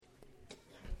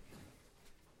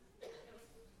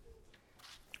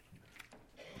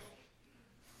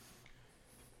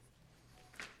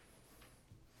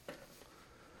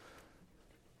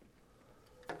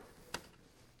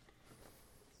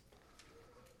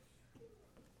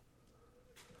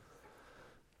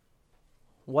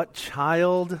What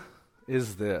child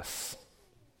is this?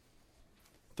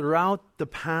 Throughout the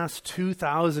past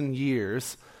 2,000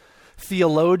 years,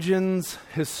 theologians,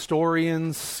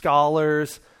 historians,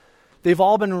 scholars, they've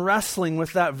all been wrestling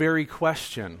with that very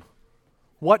question.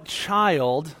 What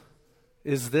child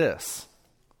is this?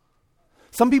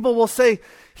 Some people will say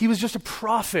he was just a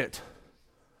prophet.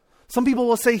 Some people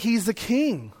will say he's a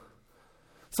king.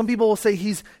 Some people will say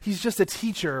he's just a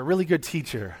teacher, a really good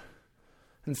teacher.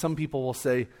 And some people will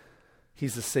say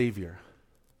he's a savior.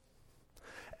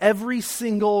 Every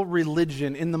single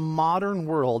religion in the modern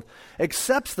world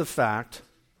accepts the fact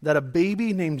that a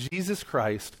baby named Jesus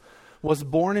Christ was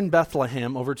born in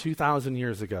Bethlehem over 2,000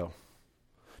 years ago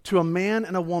to a man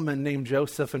and a woman named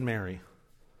Joseph and Mary.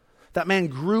 That man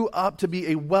grew up to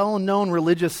be a well-known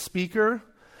religious speaker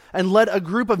and led a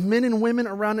group of men and women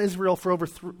around Israel for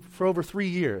over 3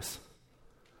 years.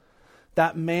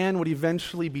 That man would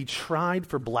eventually be tried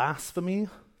for blasphemy.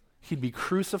 He'd be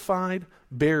crucified,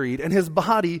 buried, and his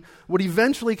body would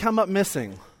eventually come up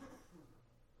missing.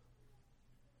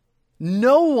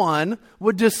 No one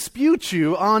would dispute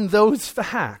you on those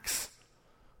facts.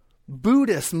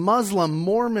 Buddhists, Muslim,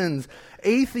 Mormons,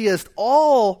 atheists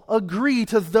all agree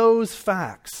to those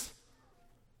facts.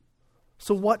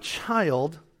 So what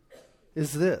child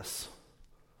is this?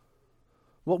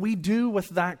 What we do with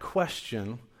that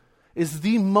question is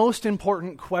the most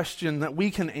important question that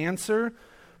we can answer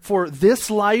for this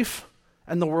life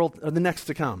and the world, or the next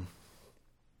to come.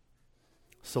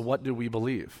 So what do we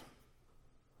believe?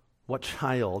 What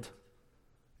child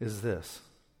is this?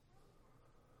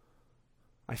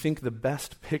 I think the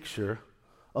best picture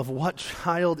of what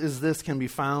child is this can be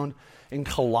found in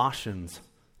Colossians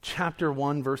chapter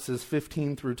 1, verses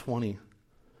 15 through 20.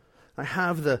 I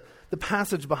have the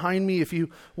passage behind me. If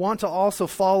you want to also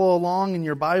follow along in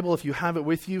your Bible, if you have it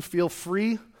with you, feel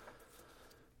free.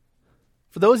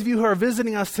 For those of you who are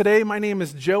visiting us today, my name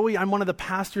is Joey. I'm one of the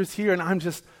pastors here, and I'm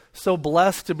just so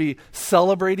blessed to be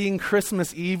celebrating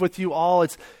Christmas Eve with you all.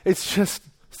 It's just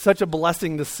such a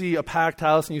blessing to see a packed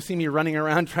house, and you see me running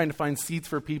around trying to find seats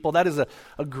for people. That is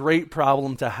a great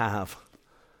problem to have.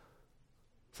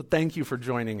 So thank you for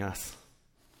joining us.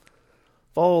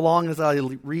 Follow along as I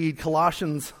read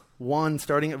Colossians 1,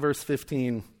 starting at verse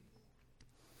 15.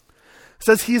 It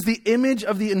says, "He is the image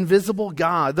of the invisible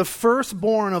God, the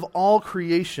firstborn of all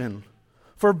creation.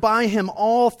 For by him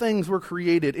all things were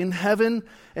created, in heaven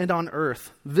and on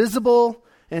earth, visible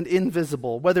and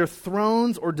invisible, whether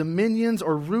thrones or dominions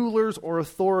or rulers or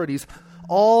authorities.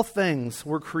 All things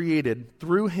were created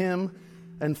through him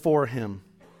and for him.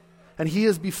 And he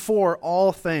is before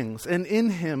all things, and in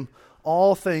him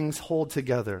all things hold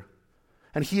together.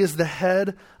 And he is the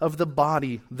head of the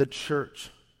body, the church.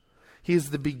 He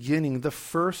is the beginning, the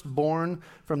firstborn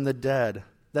from the dead,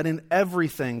 that in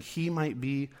everything he might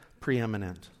be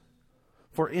preeminent.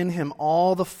 For in him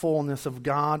all the fullness of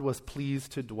God was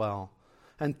pleased to dwell,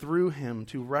 and through him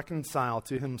to reconcile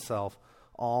to himself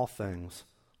all things,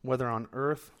 whether on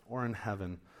earth or in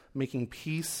heaven, making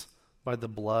peace by the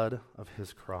blood of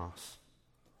his cross."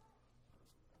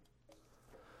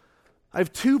 I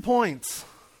have 2 points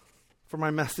for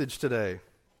my message today.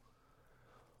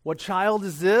 What child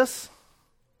is this?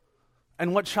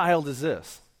 And what child is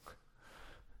this?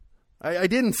 I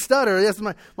didn't stutter. Yes,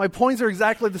 my points are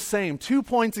exactly the same. 2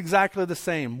 points exactly the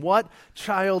same. What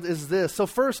child is this? So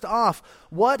first off,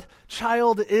 what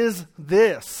child is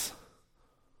this?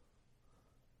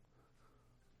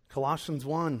 Colossians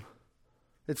 1,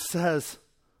 it says,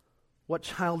 what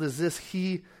child is this?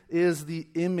 He is the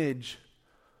image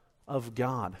of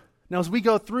God. Now, as we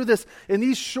go through this, in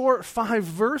these short 5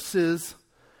 verses,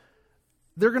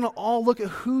 they're going to all look at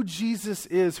who Jesus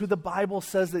is, who the Bible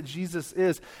says that Jesus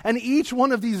is. And each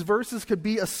one of these verses could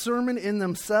be a sermon in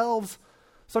themselves.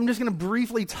 So I'm just going to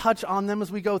briefly touch on them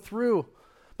as we go through.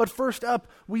 But first up,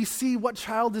 we see what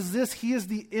child is this? He is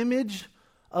the image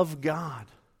of God.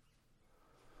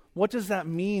 What does that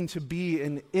mean to be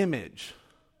an image?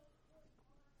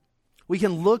 We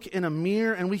can look in a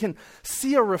mirror and we can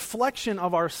see a reflection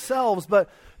of ourselves, but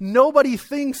nobody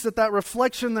thinks that that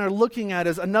reflection they're looking at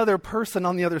is another person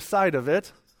on the other side of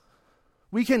it.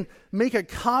 We can make a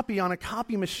copy on a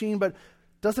copy machine, but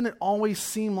doesn't it always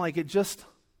seem like it just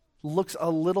looks a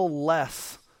little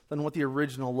less than what the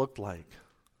original looked like?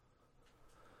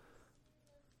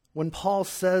 When Paul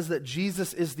says that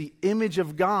Jesus is the image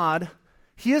of God,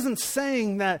 he isn't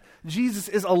saying that Jesus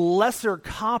is a lesser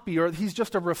copy or he's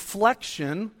just a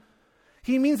reflection.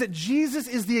 He means that Jesus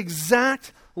is the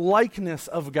exact likeness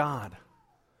of God.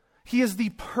 He is the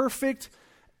perfect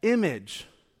image.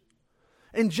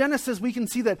 In Genesis, we can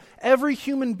see that every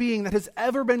human being that has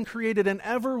ever been created and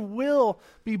ever will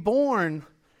be born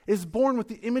is born with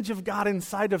the image of God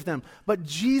inside of them. But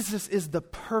Jesus is the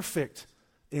perfect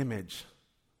image.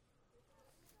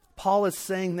 Paul is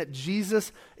saying that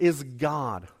Jesus is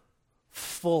God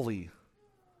fully.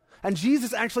 And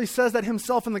Jesus actually says that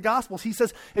himself in the Gospels. He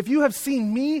says, if you have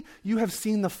seen me, you have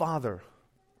seen the Father.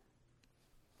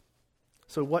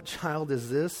 So what child is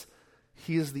this?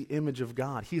 He is the image of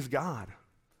God. He's God.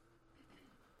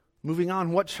 Moving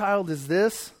on, what child is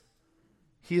this?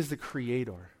 He is the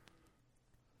Creator.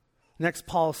 Next,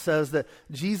 Paul says that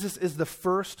Jesus is the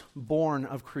firstborn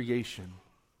of creation.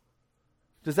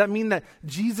 Does that mean that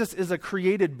Jesus is a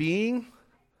created being?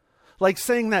 Like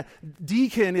saying that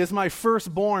Deacon is my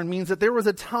firstborn means that there was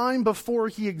a time before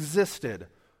he existed.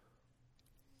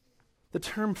 The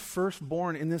term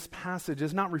firstborn in this passage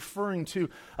is not referring to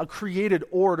a created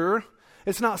order.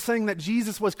 It's not saying that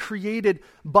Jesus was created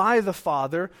by the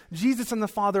Father. Jesus and the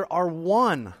Father are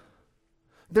one.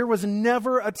 There was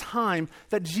never a time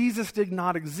that Jesus did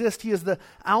not exist. He is the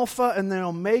Alpha and the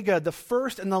Omega, the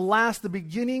first and the last, the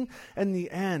beginning and the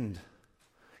end.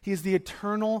 He is the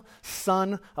eternal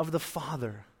Son of the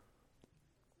Father.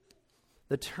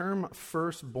 The term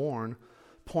firstborn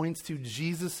points to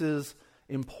Jesus'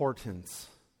 importance,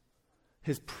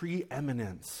 his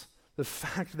preeminence, the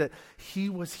fact that he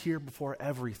was here before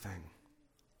everything.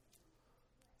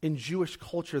 In Jewish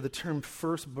culture, the term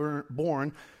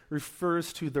firstborn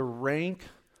refers to the rank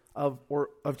of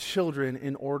children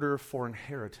in order for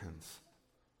inheritance.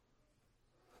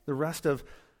 The rest of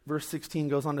verse 16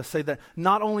 goes on to say that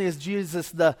not only is Jesus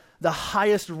the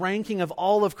highest ranking of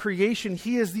all of creation,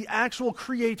 he is the actual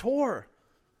creator.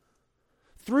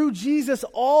 Through Jesus,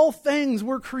 all things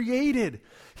were created.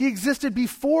 He existed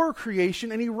before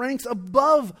creation, and he ranks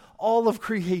above all of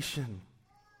creation.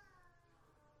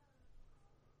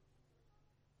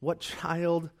 What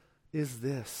child is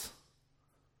this?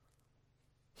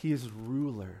 He is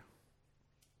ruler.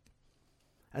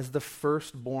 As the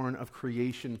firstborn of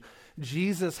creation,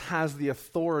 Jesus has the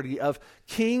authority of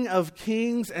King of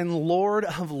Kings and Lord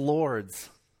of Lords.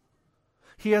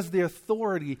 He has the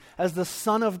authority as the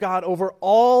Son of God over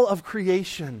all of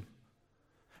creation.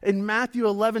 In Matthew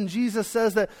 11, Jesus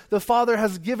says that the Father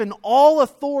has given all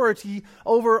authority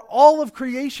over all of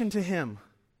creation to him.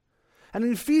 And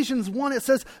in Ephesians 1, it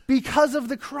says, because of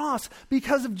the cross,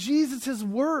 because of Jesus'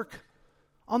 work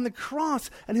on the cross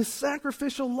and his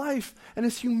sacrificial life and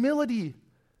his humility,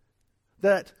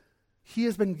 that he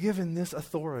has been given this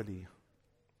authority.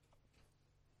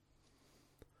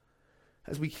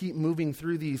 As we keep moving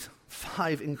through these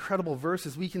 5 incredible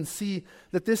verses, we can see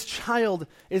that this child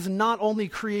is not only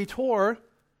creator,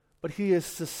 but he is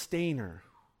sustainer.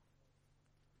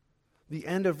 The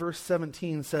end of verse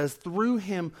 17 says, through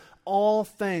him all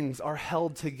things are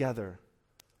held together.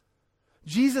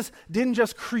 Jesus didn't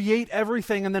just create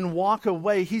everything and then walk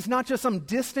away. He's not just some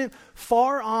distant,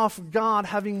 far off God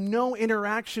having no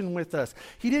interaction with us.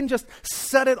 He didn't just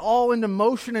set it all into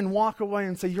motion and walk away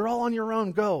and say, you're all on your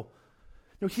own, go.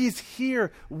 No, he's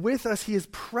here with us. He is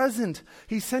present.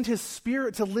 He sent his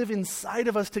Spirit to live inside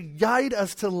of us, to guide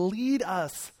us, to lead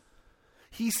us.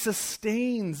 He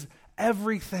sustains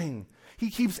everything. He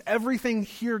keeps everything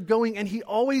here going, and he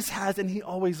always has and he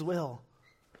always will.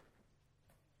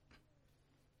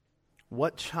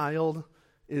 What child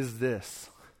is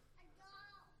this?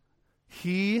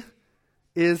 He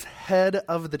is head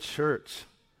of the church.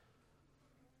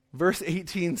 Verse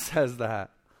 18 says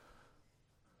that.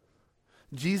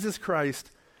 Jesus Christ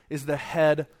is the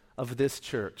head of this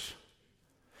church.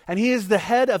 And he is the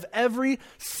head of every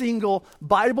single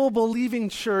Bible-believing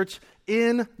church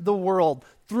in the world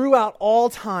throughout all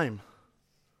time.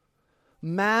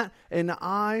 Matt and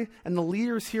I and the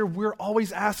leaders here, we're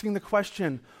always asking the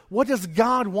question, what does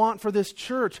God want for this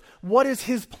church? What is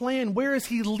his plan? Where is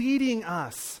he leading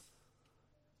us?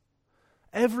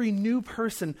 Every new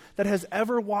person that has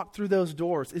ever walked through those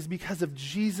doors is because of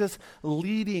Jesus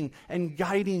leading and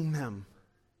guiding them.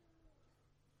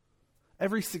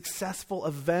 Every successful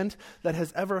event that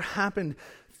has ever happened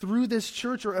through this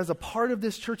church or as a part of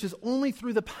this church is only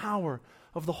through the power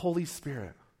of the Holy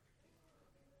Spirit.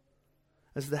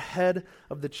 As the head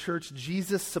of the church,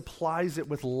 Jesus supplies it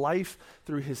with life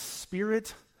through his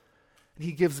Spirit.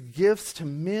 He gives gifts to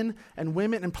men and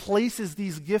women and places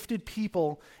these gifted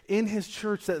people in his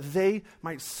church that they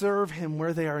might serve him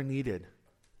where they are needed.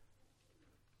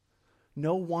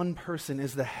 No one person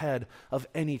is the head of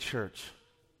any church.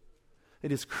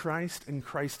 It is Christ and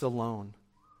Christ alone.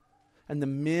 And the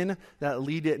men that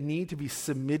lead it need to be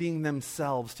submitting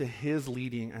themselves to his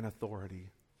leading and authority.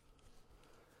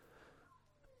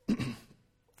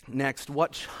 Next,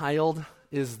 what child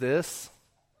is this?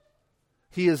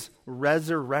 He is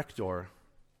resurrector.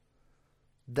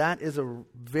 That is a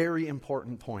very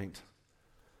important point.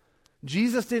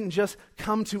 Jesus didn't just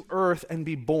come to earth and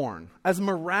be born. As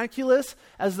miraculous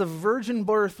as the virgin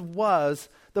birth was,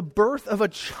 the birth of a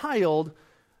child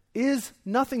is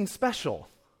nothing special.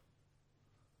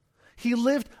 He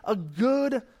lived a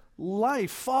good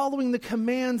life following the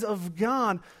commands of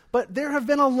God, but there have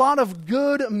been a lot of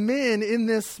good men in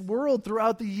this world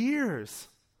throughout the years.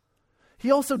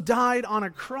 He also died on a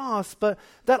cross, but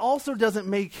that also doesn't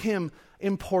make him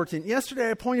important.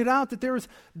 Yesterday I pointed out that there was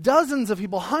dozens of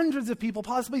people, hundreds of people,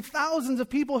 possibly thousands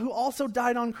of people who also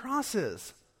died on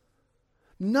crosses.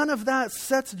 None of that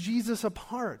sets Jesus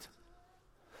apart.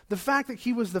 The fact that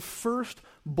he was the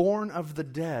firstborn of the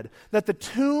dead, that the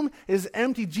tomb is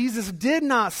empty. Jesus did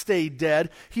not stay dead.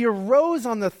 He arose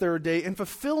on the third day in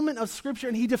fulfillment of Scripture,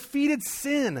 and he defeated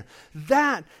sin.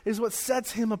 That is what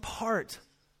sets him apart.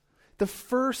 The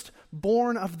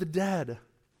firstborn of the dead.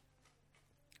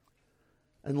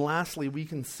 And lastly, we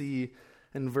can see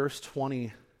in verse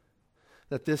 20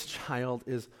 that this child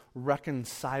is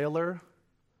reconciler,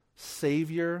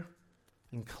 savior,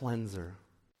 and cleanser.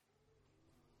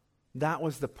 That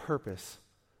was the purpose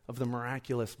of the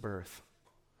miraculous birth.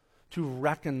 To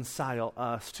reconcile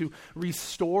us, to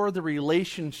restore the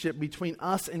relationship between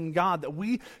us and God that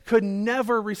we could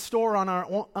never restore on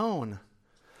our own.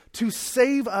 To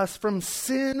save us from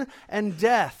sin and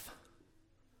death.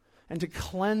 And to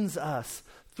cleanse us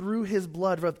through his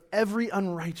blood of every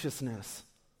unrighteousness.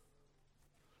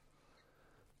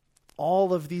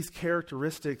 All of these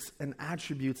characteristics and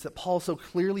attributes that Paul so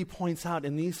clearly points out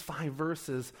in these 5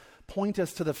 verses point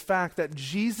us to the fact that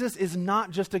Jesus is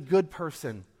not just a good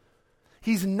person.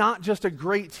 He's not just a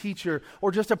great teacher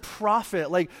or just a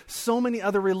prophet like so many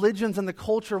other religions and the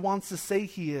culture wants to say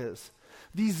he is.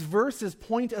 These verses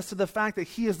point us to the fact that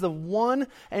he is the one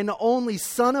and only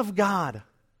Son of God.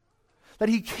 That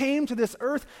he came to this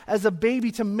earth as a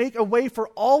baby to make a way for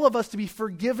all of us to be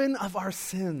forgiven of our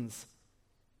sins.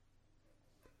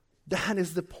 That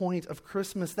is the point of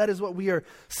Christmas. That is what we are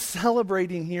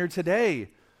celebrating here today.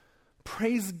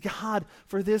 Praise God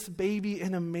for this baby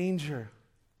in a manger.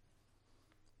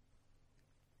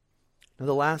 Now,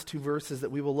 the last 2 verses that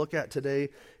we will look at today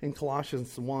in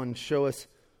Colossians 1 show us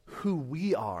who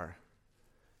we are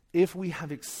if we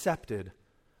have accepted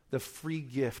the free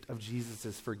gift of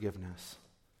Jesus' forgiveness.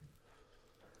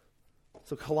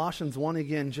 So Colossians 1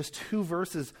 again, just 2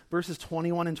 verses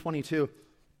 21 and 22.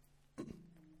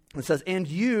 It says, "And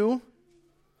you,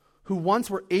 who once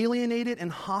were alienated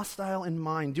and hostile in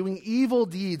mind, doing evil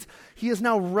deeds, he is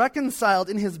now reconciled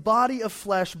in his body of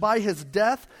flesh by his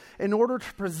death in order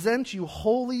to present you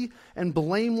holy and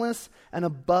blameless and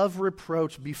above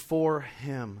reproach before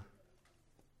him."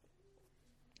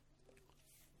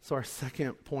 So our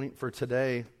second point for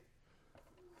today,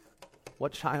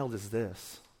 what child is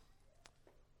this?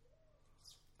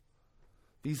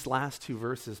 These last 2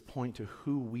 verses point to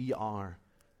who we are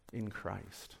in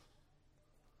Christ.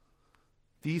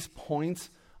 These points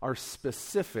are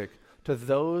specific to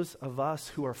those of us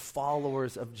who are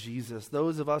followers of Jesus,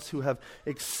 those of us who have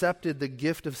accepted the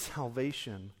gift of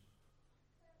salvation.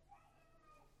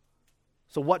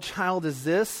 So what child is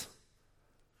this?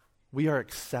 We are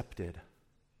accepted.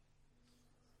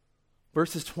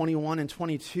 Verses 21 and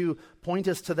 22 point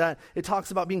us to that. It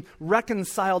talks about being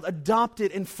reconciled,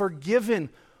 adopted, and forgiven.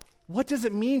 What does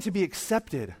it mean to be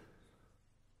accepted?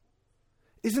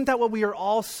 Isn't that what we are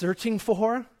all searching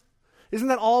for? Isn't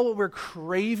that all what we're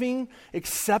craving?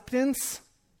 Acceptance?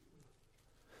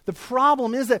 The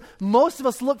problem is that most of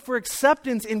us look for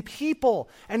acceptance in people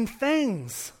and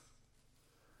things.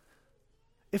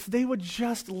 If they would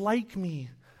just like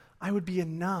me, I would be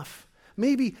enough.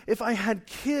 Maybe if I had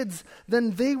kids,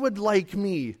 then they would like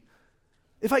me.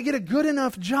 If I get a good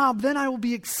enough job, then I will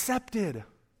be accepted.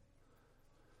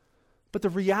 But the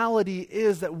reality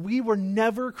is that we were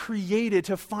never created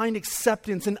to find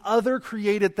acceptance in other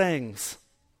created things.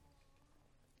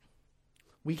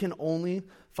 We can only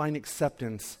find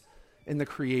acceptance in the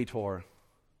Creator.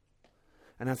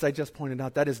 And as I just pointed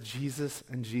out, that is Jesus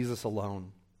and Jesus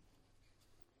alone.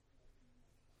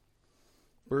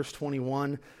 Verse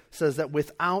 21 says that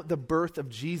without the birth of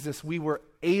Jesus, we were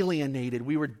alienated,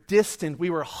 we were distant, we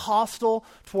were hostile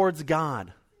towards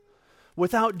God.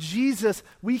 Without Jesus,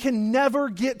 we can never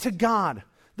get to God.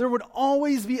 There would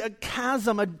always be a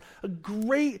chasm, a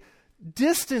great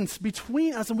distance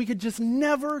between us, and we could just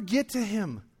never get to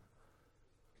him.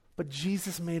 But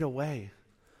Jesus made a way.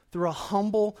 Through a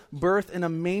humble birth in a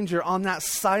manger on that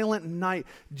silent night,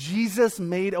 Jesus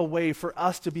made a way for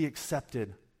us to be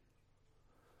accepted.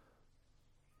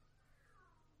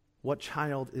 What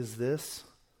child is this?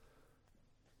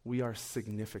 We are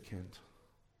significant.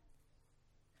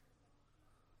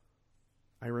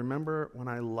 I remember when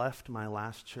I left my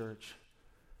last church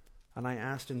and I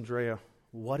asked Andrea,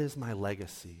 what is my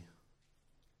legacy?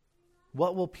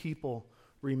 What will people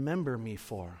remember me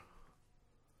for?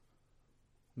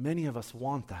 Many of us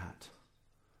want that.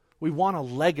 We want a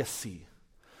legacy.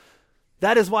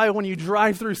 That is why when you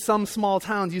drive through some small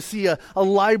towns, you see a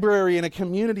library and a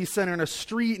community center and a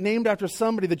street named after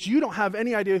somebody that you don't have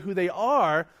any idea who they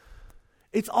are.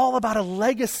 It's all about a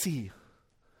legacy.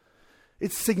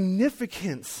 It's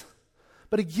significance.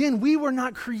 But again, we were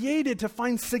not created to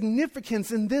find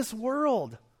significance in this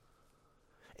world.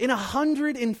 In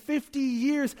 150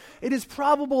 years, it is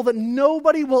probable that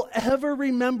nobody will ever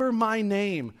remember my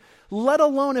name, let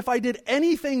alone if I did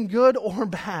anything good or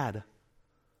bad.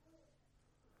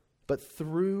 But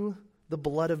through the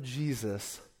blood of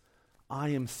Jesus, I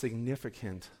am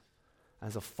significant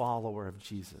as a follower of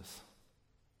Jesus.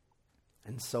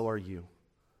 And so are you.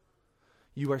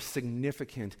 You are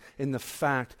significant in the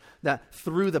fact that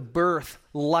through the birth,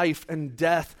 life, and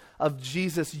death of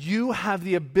Jesus, you have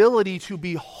the ability to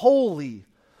be holy,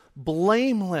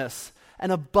 blameless,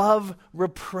 and above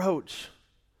reproach.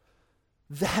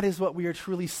 That is what we are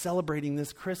truly celebrating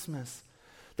this Christmas.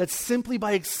 That simply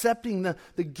by accepting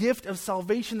the gift of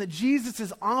salvation that Jesus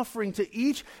is offering to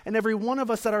each and every one of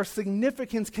us, that our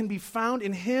significance can be found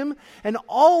in Him, and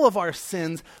all of our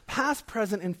sins, past,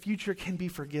 present, and future, can be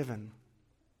forgiven.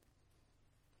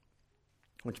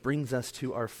 Which brings us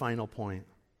to our final point.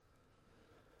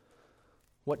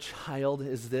 What child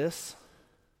is this?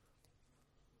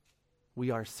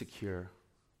 We are secure.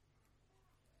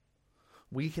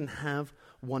 We can have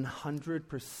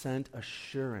 100%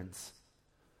 assurance.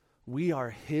 We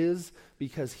are His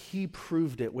because He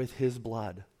proved it with His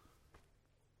blood.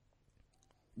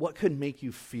 What could make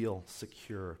you feel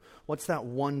secure? What's that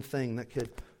one thing that could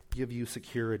give you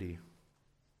security?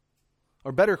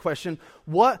 Or better question,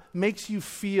 what makes you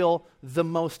feel the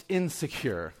most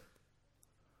insecure?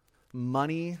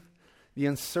 Money, the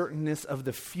uncertainness of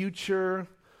the future,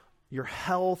 your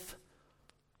health,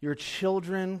 your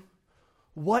children.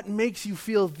 What makes you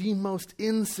feel the most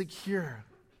insecure?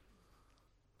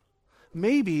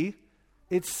 Maybe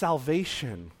it's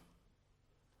salvation.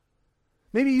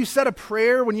 Maybe you said a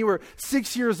prayer when you were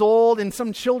 6 years old in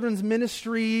some children's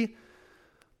ministry,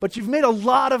 but you've made a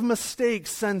lot of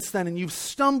mistakes since then, and you've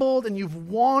stumbled and you've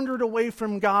wandered away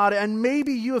from God, and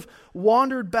maybe you have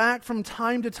wandered back from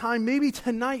time to time. Maybe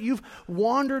tonight you've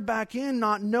wandered back in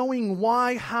not knowing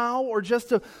why, how, or just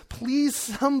to please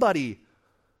somebody.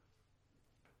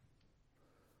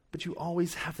 But you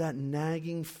always have that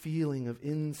nagging feeling of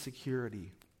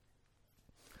insecurity.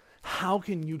 How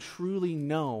can you truly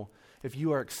know if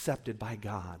you are accepted by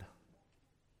God?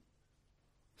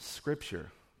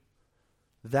 Scripture.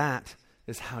 That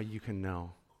is how you can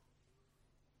know.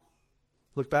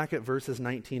 Look back at verses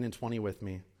 19 and 20 with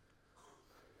me.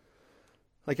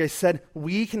 Like I said,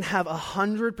 we can have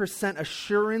 100%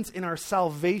 assurance in our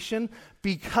salvation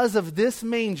because of this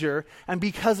manger and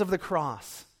because of the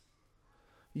cross.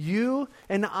 You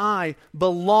and I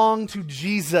belong to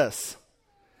Jesus.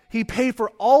 He paid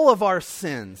for all of our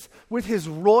sins with His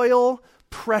royal,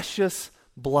 precious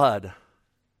blood.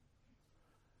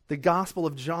 The Gospel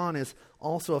of John is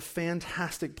also a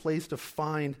fantastic place to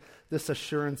find this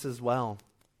assurance as well.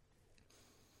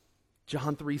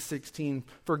 John 3:16,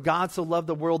 for God so loved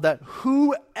the world that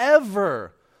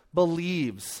whoever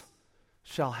believes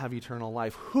shall have eternal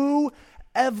life.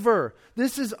 Whoever.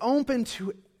 This is open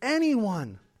to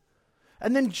anyone.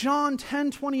 And then John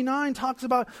 10:29 talks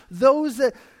about those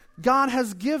that God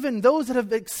has given, those that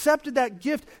have accepted that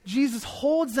gift. Jesus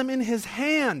holds them in His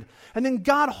hand. And then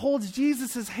God holds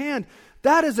Jesus' hand.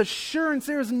 That is assurance.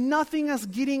 There is nothing else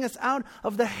getting us out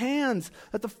of the hands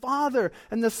that the Father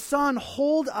and the Son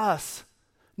hold us,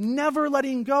 never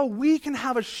letting go. We can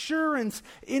have assurance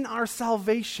in our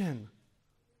salvation.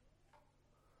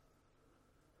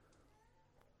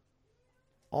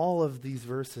 All of these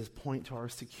verses point to our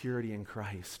security in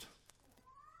Christ.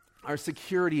 Our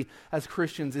security as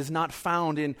Christians is not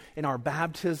found in our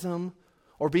baptism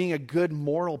or being a good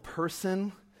moral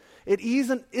person. It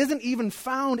isn't even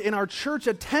found in our church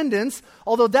attendance,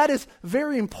 although that is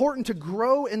very important to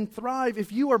grow and thrive.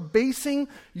 If you are basing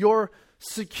your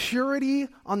security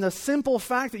on the simple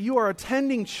fact that you are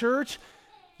attending church,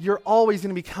 you're always going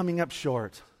to be coming up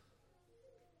short.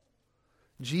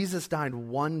 Jesus died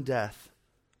one death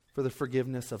for the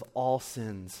forgiveness of all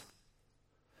sins.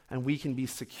 And we can be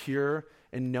secure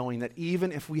in knowing that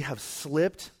even if we have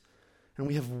slipped and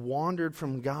we have wandered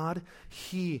from God,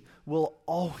 He will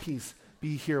always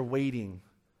be here waiting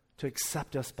to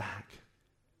accept us back.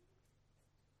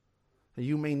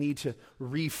 You may need to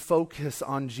refocus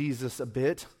on Jesus a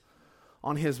bit,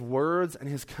 on his words and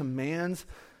his commands.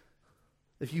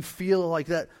 If you feel like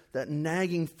that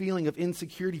nagging feeling of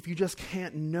insecurity, if you just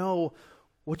can't know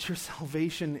what your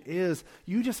salvation is,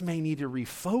 you just may need to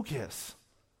refocus.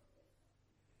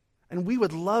 And we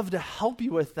would love to help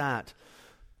you with that.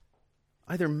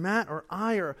 Either Matt or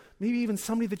I, or maybe even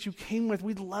somebody that you came with,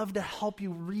 we'd love to help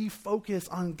you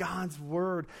refocus on God's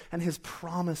word and his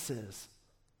promises.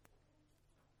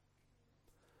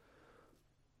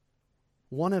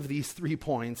 One of these 3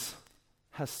 points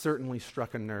has certainly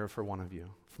struck a nerve for one of you,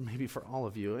 maybe for all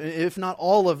of you. If not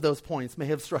all of those points may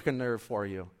have struck a nerve for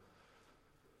you.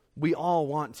 We all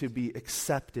want to be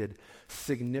accepted,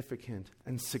 significant,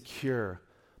 and secure,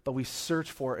 but we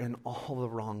search for it in all the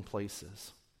wrong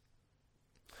places.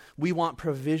 We want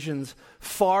provisions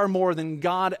far more than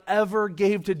God ever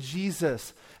gave to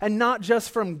Jesus, and not just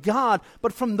from God,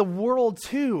 but from the world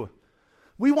too.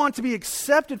 We want to be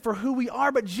accepted for who we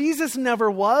are, but Jesus never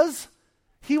was.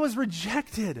 He was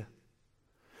rejected.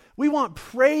 We want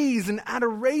praise and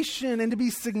adoration and to be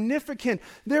significant.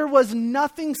 There was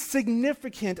nothing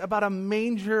significant about a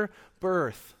manger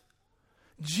birth.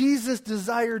 Jesus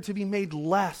desired to be made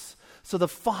less so the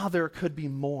Father could be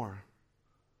more.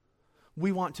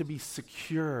 We want to be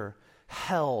secure,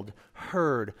 held,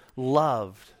 heard,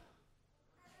 loved.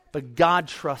 But God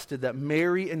trusted that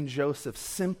Mary and Joseph,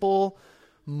 simple,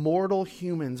 mortal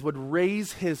humans, would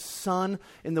raise his son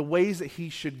in the ways that he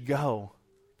should go.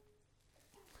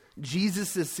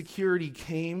 Jesus' security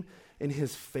came in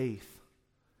his faith.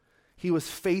 He was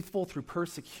faithful through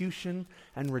persecution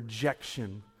and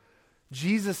rejection.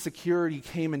 Jesus' security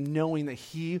came in knowing that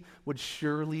he would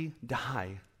surely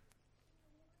die.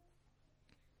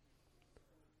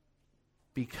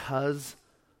 Because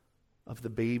of the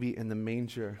baby in the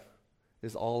manger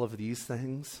is all of these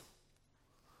things,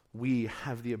 we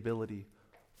have the ability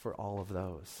for all of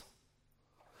those.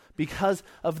 Because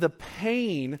of the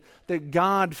pain that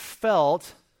God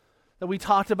felt, that we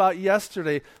talked about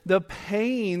yesterday, the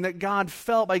pain that God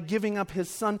felt by giving up his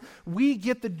son, we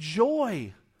get the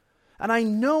joy. And I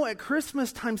know at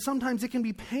Christmas time sometimes it can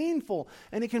be painful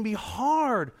and it can be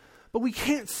hard, but we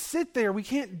can't sit there, we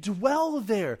can't dwell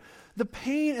there. The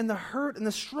pain and the hurt and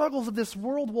the struggles of this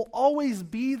world will always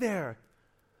be there.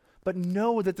 But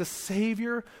know that the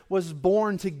Savior was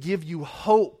born to give you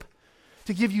hope,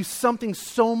 to give you something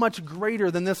so much greater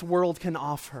than this world can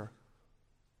offer.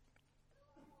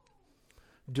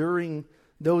 During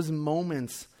those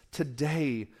moments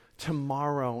today,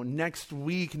 tomorrow, next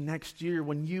week, next year,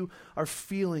 when you are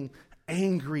feeling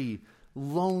angry,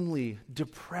 lonely,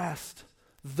 depressed,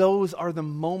 those are the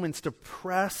moments to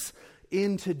press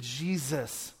into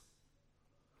Jesus,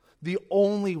 the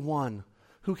only one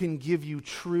who can give you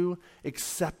true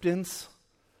acceptance,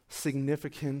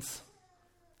 significance,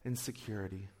 and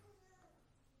security.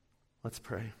 Let's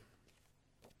pray.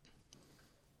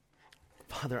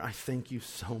 Father, I thank you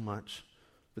so much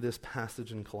for this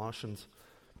passage in Colossians.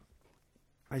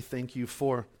 I thank you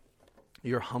for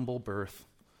your humble birth.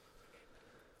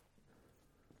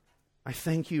 I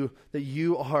thank you that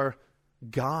you are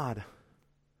God,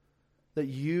 that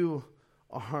you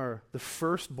are the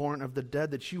firstborn of the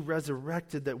dead, that you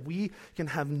resurrected, that we can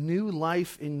have new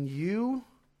life in you,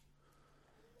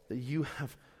 that you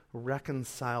have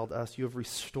reconciled us. You have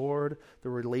restored the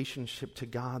relationship to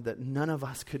God that none of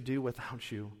us could do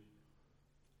without you.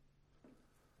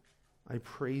 I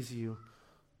praise you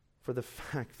for the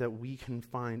fact that we can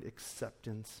find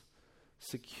acceptance,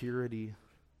 security,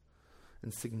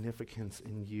 and significance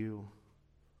in you.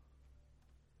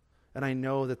 And I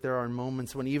know that there are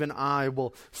moments when even I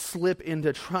will slip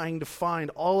into trying to find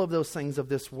all of those things of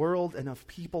this world and of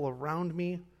people around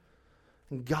me.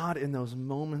 And God, in those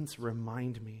moments,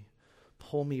 remind me,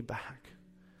 pull me back.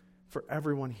 For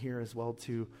everyone here as well,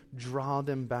 to draw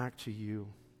them back to you.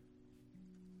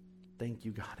 Thank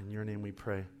you, God. In your name we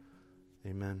pray.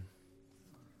 Amen.